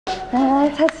来，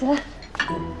菜起来，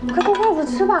快过筷子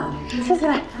吃吧，吃起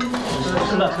来。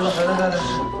吃了，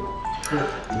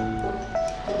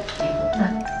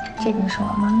来。这个是我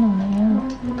妈弄的腌肉，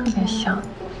特别香。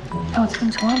那我请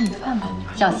你盛碗米饭吧。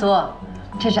小苏，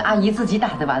这是阿姨自己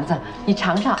打的丸子，你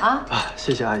尝尝啊。啊，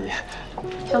谢谢阿姨。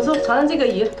小苏，尝尝这个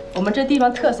鱼，我们这地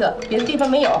方特色，别的地方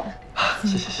没有。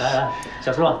谢。来，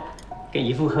小苏，给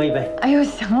姨父喝一杯。哎呦，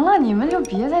行了，你们就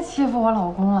别再欺负我老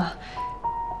公了。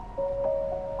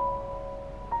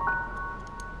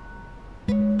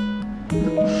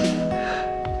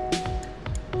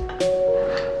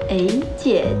哎，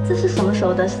姐，这是什么时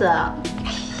候的事啊？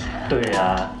对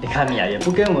呀，你看你呀，也不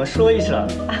跟我们说一声。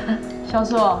小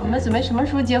苏，你们准备什么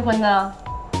时候结婚呢？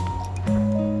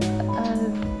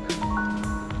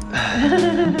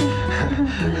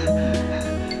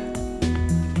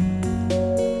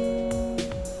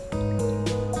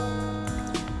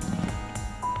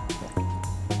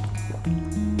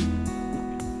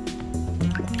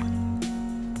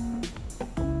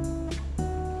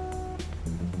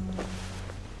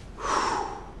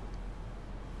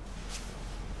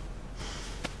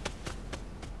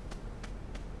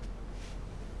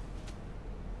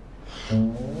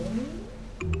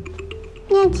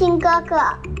念青哥哥，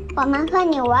我们和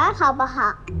你玩好不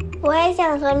好？我也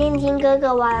想和念青哥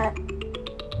哥玩。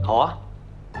好啊。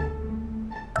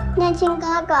念青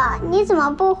哥哥，你怎么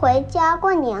不回家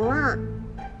过年啊？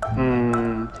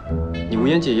你无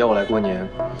言姐要我来过年，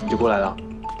我就过来了。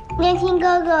念青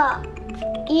哥哥，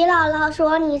姨姥姥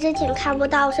说你之前看不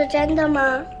到，是真的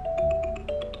吗？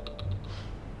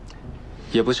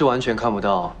也不是完全看不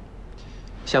到，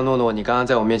像诺诺，你刚刚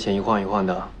在我面前一晃一晃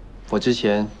的。我之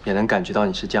前也能感觉到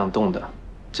你是这样动的，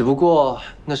只不过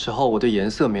那时候我对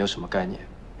颜色没有什么概念，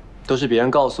都是别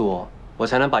人告诉我，我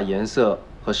才能把颜色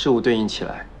和事物对应起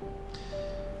来。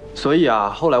所以啊，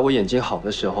后来我眼睛好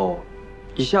的时候，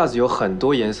一下子有很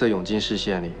多颜色涌进视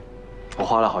线里，我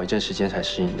花了好一阵时间才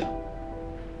适应的。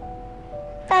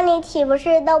那你岂不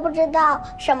是都不知道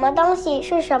什么东西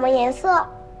是什么颜色？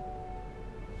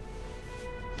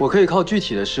我可以靠具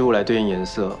体的事物来对应颜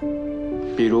色。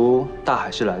比如大海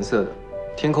是蓝色的，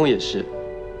天空也是，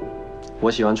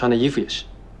我喜欢穿的衣服也是。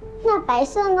那白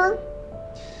色呢？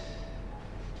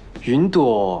云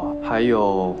朵，还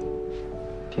有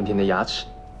甜甜的牙齿。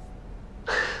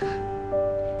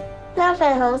那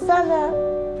粉红色呢？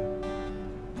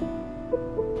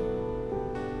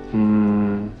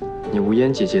你无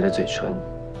烟姐姐的嘴唇，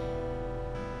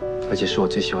而且是我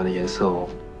最喜欢的颜色哦。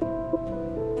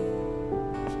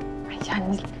哎呀，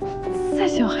你在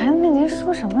小孩子面前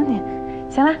说什么你？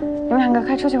行了，你们两个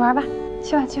快出去玩吧，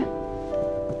去吧去吧。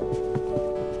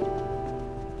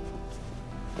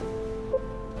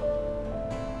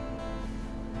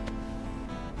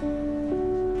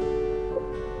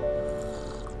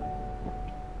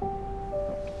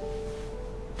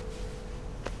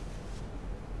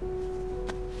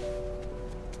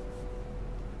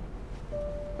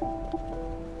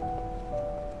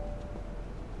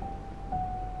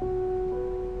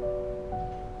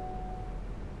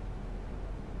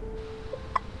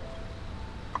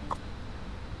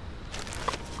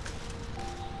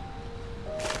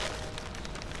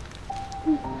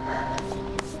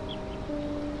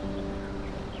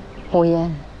无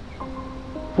言，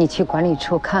你去管理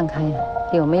处看看呀，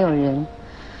有没有人？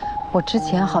我之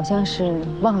前好像是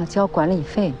忘了交管理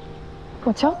费。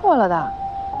我交过了的，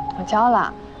我交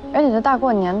了，而且这大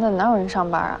过年的哪有人上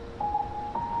班啊？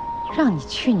让你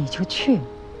去你就去。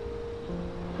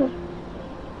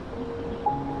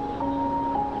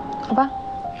好吧。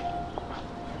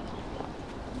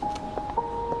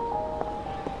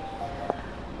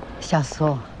小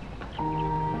苏，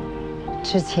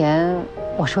之前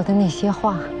我说的那些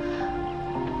话，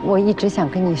我一直想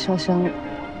跟你说声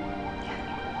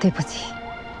对不起。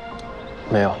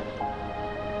没有，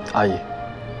阿姨，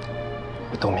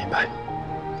我都明白。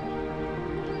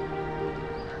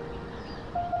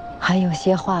还有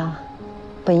些话，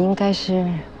本应该是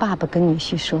爸爸跟女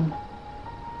婿说，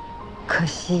可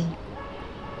惜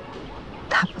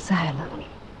他不在了。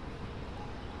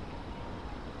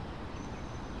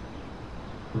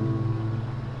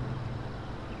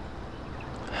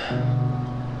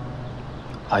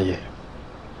阿姨，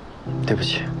对不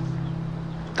起，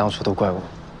当初都怪我。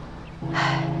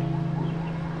唉，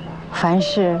凡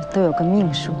事都有个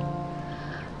命数，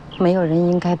没有人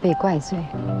应该被怪罪。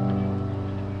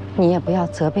你也不要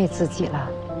责备自己了。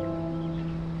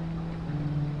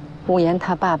无言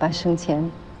他爸爸生前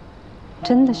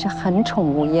真的是很宠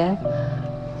无言，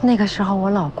那个时候我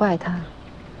老怪他，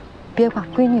别把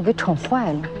闺女给宠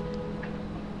坏了。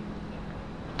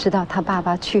直到他爸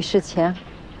爸去世前，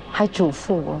还嘱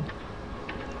咐我，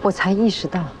我才意识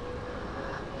到，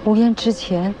无言之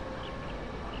前，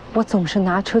我总是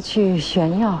拿出去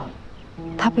炫耀，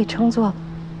他被称作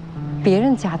别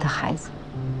人家的孩子，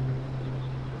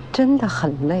真的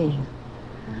很累。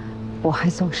我还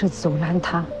总是阻拦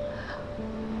他，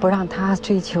不让他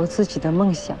追求自己的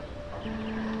梦想。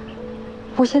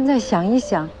我现在想一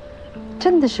想，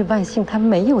真的是万幸他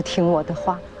没有听我的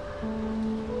话，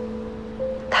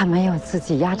他没有自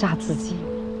己压榨自己。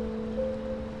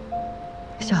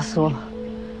小苏，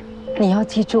你要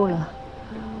记住了，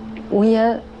无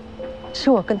言是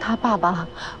我跟他爸爸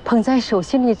捧在手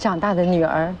心里长大的女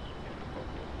儿。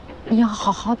你要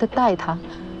好好的待她，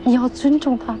你要尊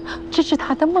重她，支持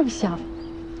她的梦想。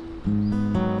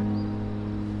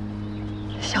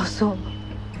小苏，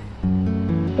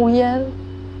无言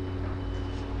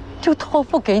就托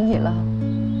付给你了。